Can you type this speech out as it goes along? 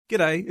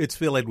G'day, it's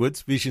Phil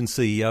Edwards, Vision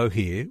CEO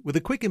here, with a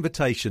quick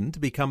invitation to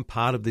become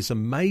part of this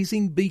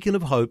amazing beacon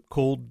of hope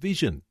called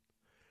Vision.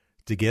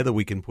 Together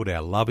we can put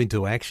our love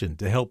into action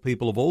to help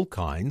people of all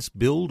kinds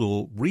build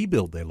or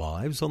rebuild their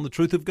lives on the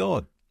truth of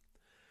God.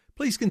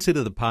 Please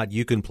consider the part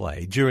you can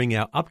play during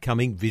our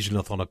upcoming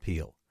Visionathon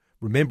appeal,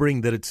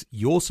 remembering that it's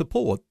your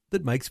support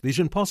that makes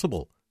Vision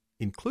possible,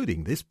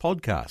 including this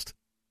podcast.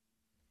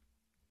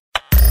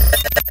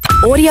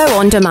 Audio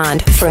on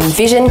demand from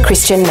Vision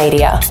Christian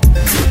Media.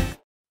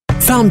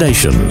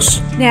 Foundations.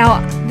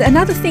 Now,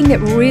 another thing that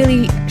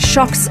really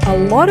shocks a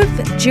lot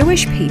of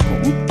Jewish people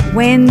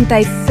when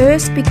they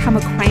first become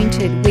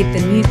acquainted with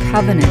the New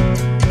Covenant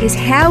is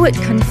how it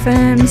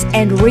confirms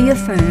and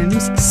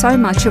reaffirms so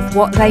much of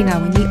what they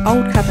know in the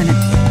Old Covenant.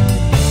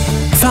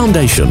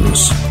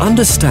 Foundations.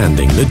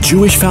 Understanding the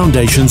Jewish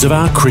foundations of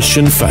our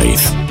Christian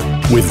faith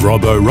with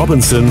Robbo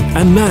Robinson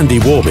and Mandy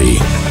Warby.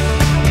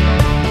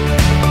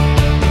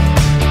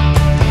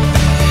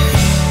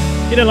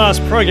 In our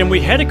last program, we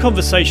had a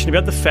conversation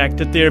about the fact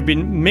that there have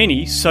been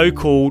many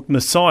so-called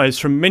messiahs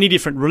from many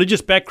different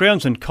religious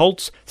backgrounds and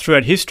cults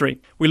throughout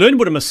history. We learned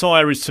what a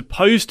messiah is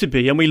supposed to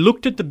be, and we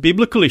looked at the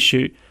biblical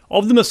issue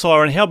of the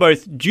messiah and how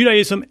both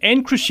Judaism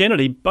and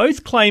Christianity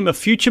both claim a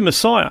future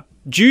messiah.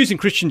 Jews and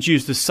Christians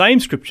use the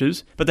same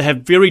scriptures, but they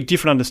have very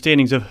different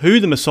understandings of who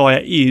the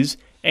messiah is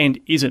and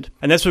isn't.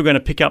 And that's where we're going to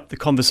pick up the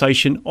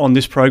conversation on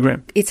this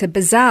program. It's a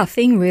bizarre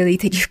thing, really,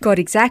 that you've got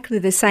exactly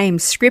the same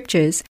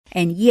scriptures,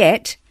 and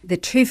yet the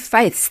two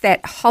faiths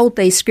that hold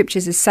these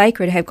scriptures as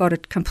sacred have got a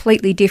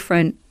completely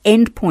different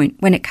endpoint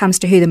when it comes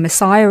to who the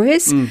Messiah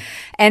is.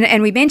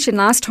 And we mentioned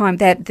last time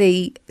that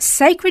the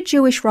sacred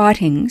Jewish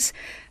writings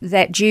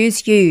that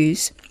Jews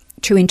use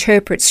to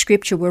interpret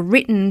scripture were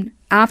written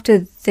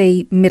after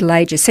the Middle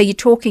Ages. So you're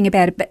talking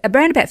about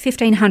around about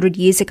 1,500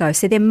 years ago.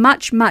 So they're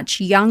much,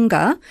 much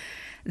younger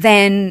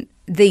than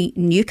the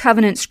New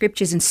Covenant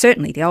scriptures and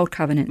certainly the Old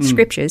Covenant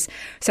scriptures.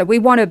 So we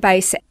want to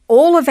base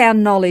all of our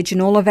knowledge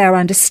and all of our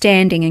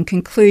understanding and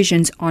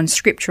conclusions on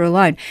scripture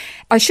alone.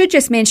 I should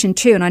just mention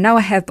too, and I know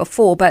I have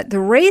before, but the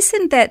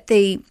reason that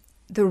the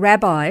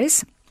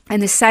rabbis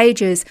and the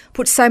sages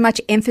put so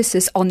much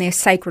emphasis on their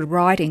sacred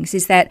writings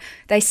is that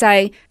they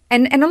say,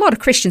 and a lot of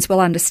Christians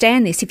will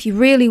understand this, if you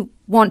really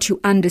want to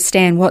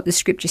understand what the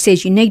scripture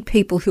says, you need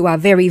people who are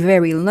very,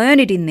 very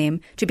learned in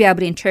them to be able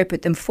to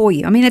interpret them for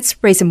you. I mean, that's the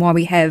reason why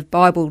we have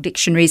Bible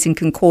dictionaries and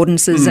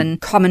concordances and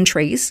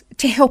commentaries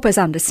to help us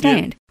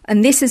understand. Yeah.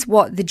 And this is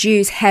what the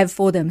Jews have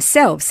for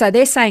themselves. So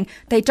they're saying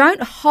they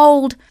don't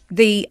hold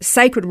the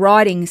sacred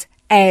writings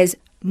as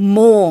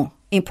more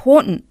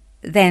important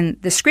than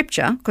the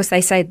scripture, because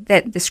they say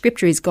that the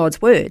scripture is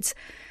God's words.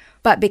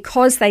 But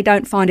because they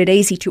don't find it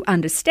easy to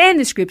understand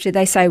the scripture,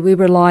 they say we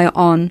rely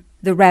on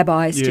the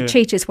rabbis to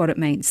teach us what it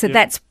means. So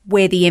that's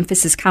where the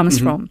emphasis comes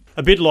from.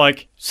 A bit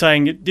like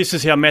saying this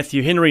is how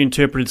Matthew Henry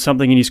interpreted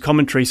something in his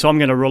commentary, so I'm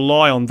going to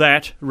rely on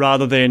that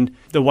rather than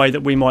the way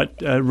that we might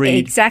read.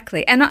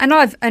 Exactly.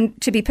 And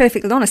to be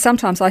perfectly honest,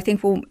 sometimes I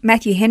think, well,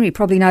 Matthew Henry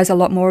probably knows a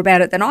lot more about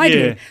it than I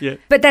do. Yeah.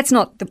 But that's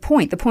not the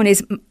point. The point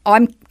is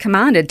I'm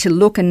commanded to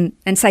look and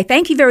say,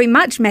 thank you very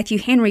much, Matthew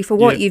Henry, for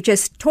what you've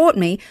just taught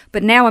me,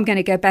 but now I'm going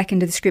to go back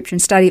into the scripture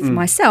and study it for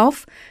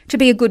myself to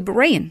be a good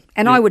Berean.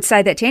 And I would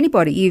say that to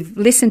anybody. You've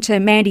listened to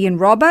Mandy and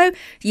Robbo,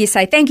 you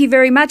say, thank you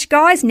very much,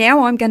 guys.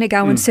 Now I'm going to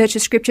go and search the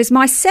scriptures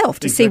myself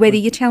to see whether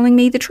you're telling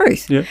me the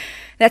truth. Yeah.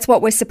 That's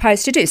what we're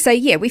supposed to do. So,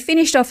 we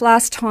finished off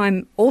last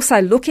time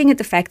also looking at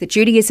the fact that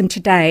Judaism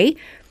today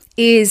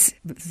is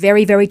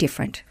very, very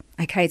different.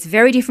 Okay, it's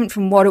very different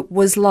from what it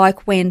was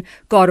like when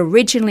God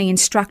originally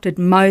instructed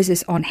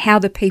Moses on how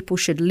the people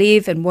should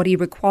live and what he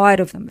required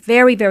of them.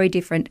 Very, very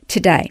different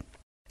today.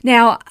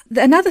 Now,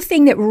 another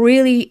thing that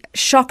really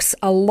shocks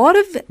a lot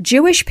of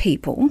Jewish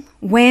people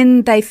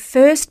when they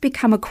first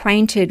become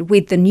acquainted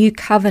with the New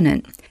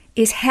Covenant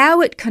is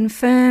how it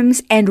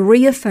confirms and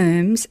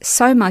reaffirms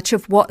so much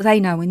of what they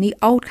know in the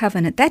Old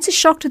Covenant. That's a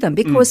shock to them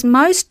because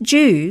most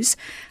Jews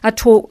are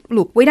taught,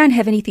 look, we don't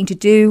have anything to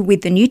do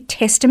with the New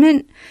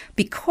Testament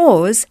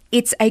because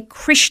it's a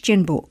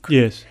Christian book.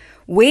 Yes.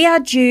 We are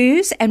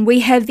Jews and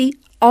we have the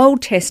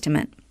Old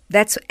Testament.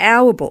 That's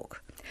our book.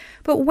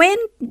 But when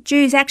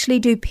Jews actually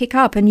do pick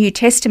up a New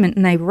Testament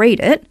and they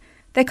read it,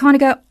 they kind of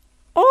go,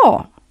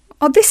 oh,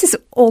 this is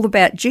all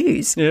about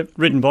Jews. Yeah,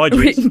 written by Jews.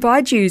 Written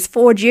by Jews,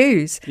 for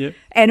Jews. Yep.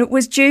 And it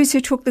was Jews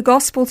who took the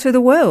gospel to the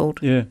world.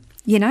 Yeah.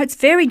 You know, it's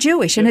very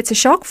Jewish and it's a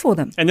shock for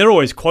them. And they're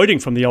always quoting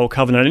from the Old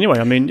Covenant anyway.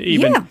 I mean,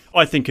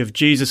 I think of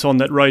Jesus on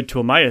that road to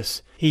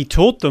Emmaus. He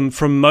taught them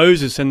from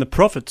Moses and the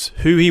prophets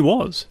who he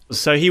was.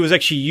 So he was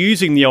actually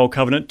using the Old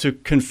Covenant to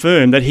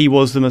confirm that he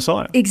was the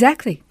Messiah.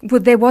 Exactly.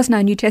 Well, there was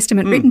no New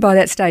Testament written by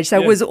that stage. So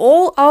it was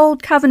all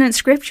Old Covenant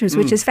scriptures,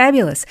 which is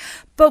fabulous.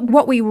 But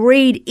what we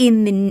read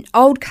in the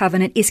Old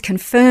Covenant is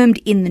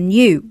confirmed in the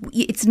New.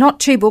 It's not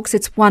two books,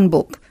 it's one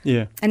book.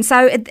 Yeah. And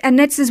so, and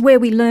this is where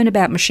we learn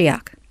about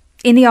Mashiach,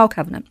 in the Old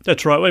Covenant.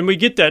 That's right. And we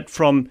get that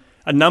from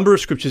a number of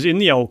scriptures in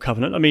the Old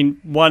Covenant. I mean,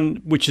 one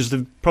which is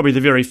probably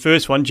the very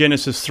first one,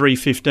 Genesis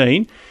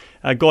 3:15,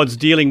 God's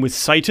dealing with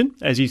Satan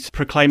as he's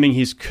proclaiming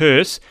his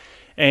curse.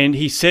 And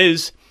he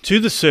says to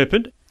the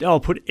serpent, I'll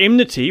put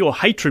enmity or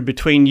hatred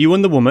between you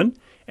and the woman,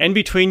 and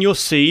between your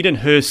seed and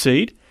her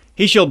seed.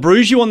 He shall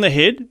bruise you on the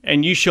head,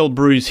 and you shall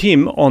bruise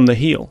him on the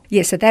heel.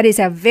 Yeah, so that is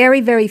our very,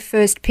 very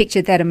first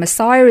picture that a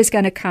Messiah is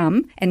going to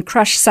come and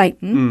crush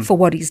Satan for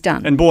what he's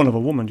done. And born of a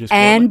woman, just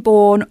And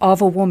born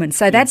of a woman.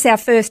 So that's our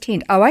first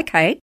hint. Oh,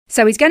 okay.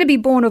 So he's going to be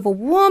born of a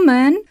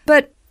woman,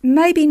 but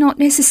maybe not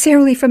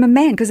necessarily from a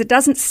man, because it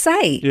doesn't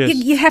say. Yes.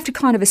 You have to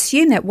kind of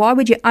assume that. Why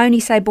would you only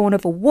say born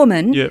of a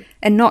woman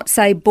and not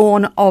say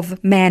born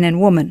of man and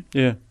woman?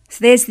 Yeah. So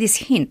there's this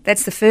hint.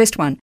 That's the first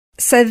one.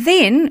 So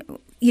then,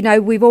 you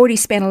know, we've already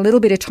spent a little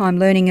bit of time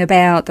learning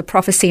about the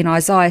prophecy in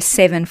Isaiah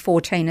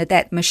 7:14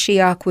 that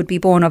Mashiach would be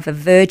born of a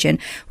virgin.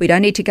 We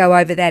don't need to go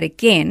over that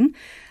again.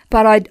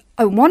 But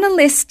I want to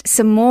list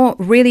some more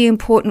really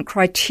important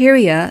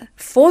criteria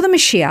for the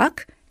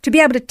Mashiach to be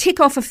able to tick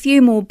off a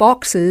few more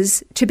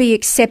boxes to be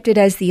accepted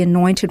as the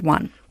anointed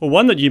one. Well,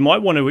 one that you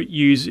might want to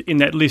use in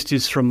that list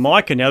is from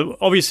Micah. Now,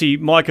 obviously,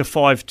 Micah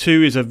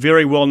 5:2 is a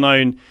very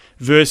well-known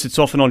verse. It's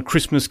often on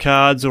Christmas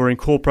cards or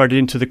incorporated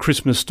into the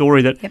Christmas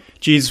story that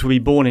Jesus will be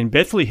born in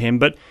Bethlehem.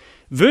 But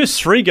verse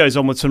 3 goes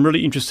on with some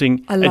really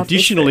interesting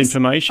additional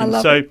information.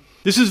 So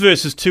this is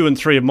verses 2 and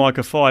 3 of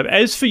Micah 5.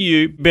 As for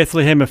you,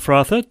 Bethlehem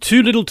Ephrathah,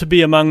 too little to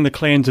be among the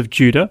clans of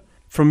Judah,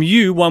 from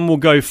you one will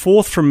go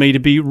forth from me to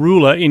be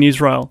ruler in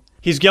Israel.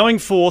 His going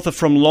forth are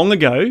from long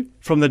ago,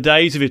 from the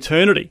days of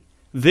eternity.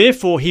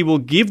 Therefore he will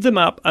give them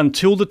up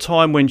until the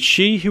time when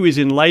she who is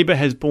in labour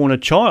has borne a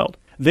child.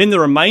 Then the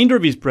remainder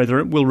of his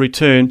brethren will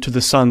return to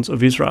the sons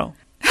of Israel.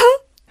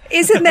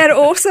 Isn't that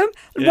awesome?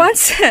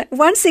 Yeah.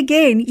 Once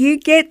again, you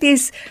get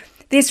this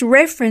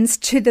reference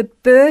to the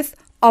birth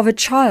of a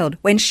child,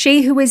 when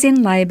she who is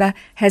in labour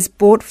has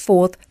brought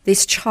forth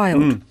this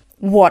child.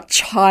 What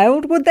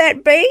child would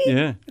that be?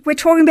 Yeah. We're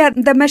talking about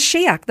the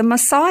Mashiach, the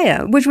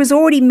Messiah, which was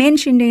already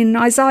mentioned in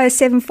Isaiah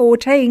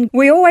 7:14.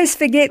 We always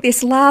forget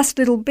this last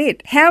little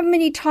bit. How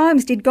many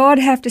times did God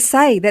have to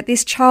say that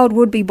this child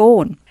would be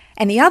born?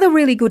 And the other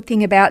really good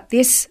thing about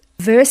this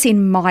verse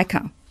in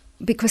Micah,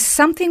 because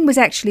something was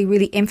actually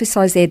really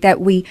emphasised there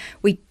that we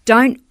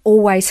don't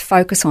always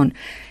focus on.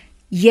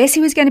 Yes,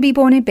 he was going to be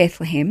born in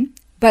Bethlehem,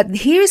 but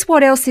here's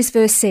what else this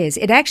verse says.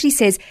 It actually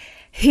says,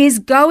 his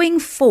going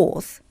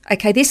forth.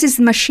 Okay, this is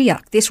the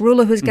Mashiach, this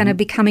ruler who's going to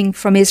be coming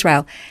from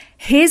Israel.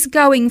 His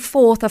going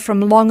forth are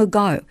from long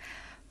ago,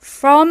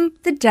 from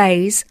the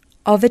days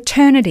of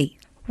eternity.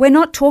 We're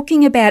not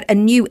talking about a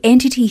new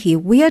entity here.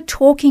 We are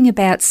talking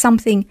about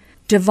something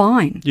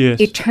divine,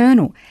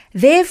 eternal.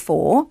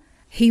 Therefore,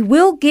 he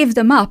will give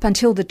them up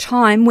until the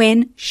time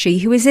when she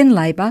who is in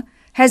labour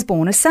has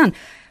borne a son.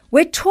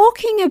 We're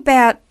talking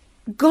about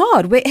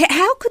God.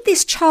 How could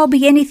this child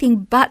be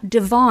anything but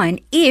divine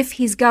if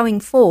he's going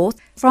forth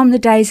from the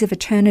days of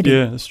eternity?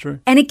 Yeah, that's true.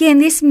 And again,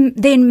 this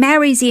then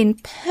marries in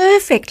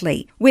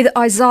perfectly with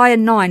Isaiah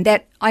 9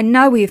 that I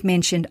know we've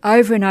mentioned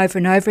over and over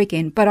and over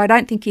again, but I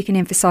don't think you can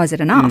emphasise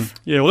it enough.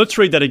 Yeah, well, let's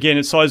read that again.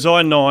 It's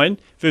Isaiah 9,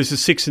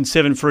 verses 6 and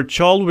 7. For a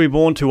child will be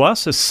born to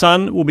us, a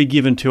son will be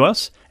given to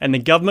us, and the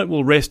government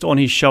will rest on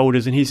his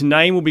shoulders, and his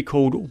name will be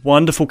called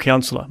Wonderful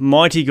Counselor,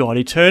 Mighty God,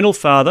 Eternal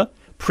Father,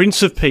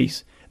 Prince of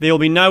Peace. There will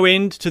be no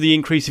end to the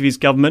increase of his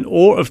government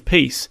or of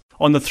peace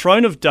on the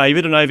throne of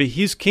David and over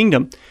his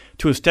kingdom,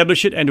 to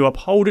establish it and to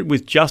uphold it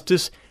with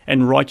justice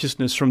and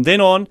righteousness from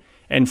then on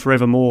and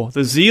forevermore.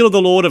 The zeal of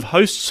the Lord of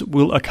hosts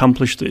will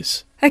accomplish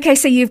this. Okay,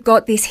 so you've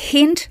got this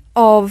hint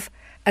of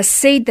a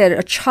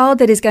child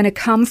that is going to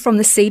come from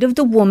the seed of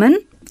the woman,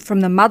 from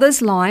the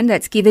mother's line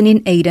that's given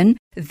in Eden.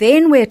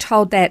 Then we're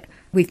told that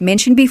we've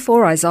mentioned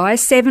before, Isaiah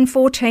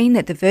 7:14,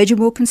 that the virgin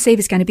will conceive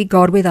is going to be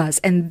God with us.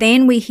 And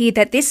then we hear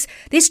that this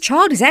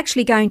child is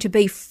actually going to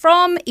be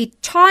from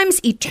times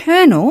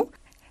eternal,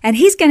 and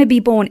he's going to be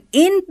born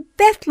in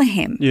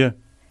Bethlehem. Yeah.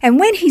 And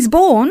when he's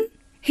born,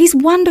 he's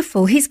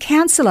wonderful, he's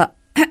counselor,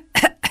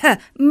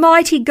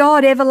 mighty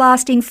God,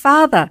 everlasting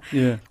Father.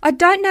 Yeah. I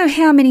don't know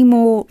how many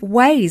more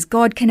ways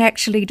God can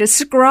actually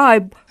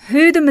describe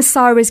who the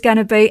Messiah is going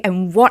to be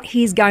and what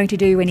he's going to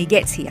do when he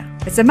gets here.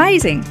 It's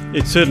amazing.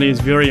 It certainly is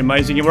very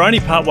amazing. And we're only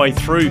partway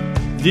through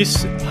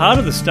this part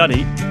of the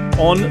study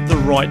on the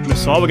right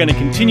Messiah. We're going to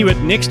continue it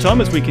next time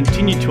as we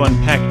continue to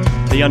unpack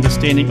the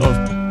understanding of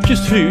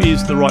just who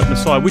is the right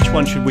Messiah. Which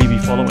one should we be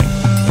following?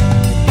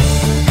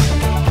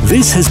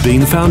 This has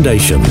been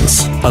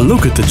Foundations, a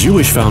look at the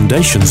Jewish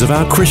foundations of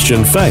our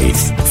Christian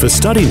faith. For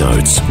study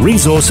notes,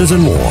 resources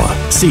and more,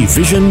 see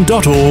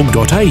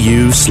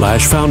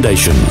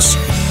vision.org.au/foundations.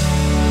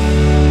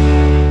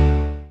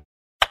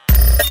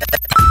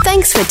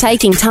 Thanks for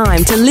taking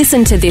time to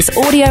listen to this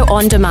audio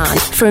on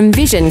demand from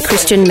Vision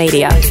Christian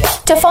Media.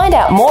 To find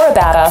out more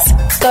about us,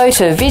 go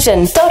to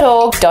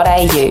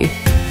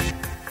vision.org.au.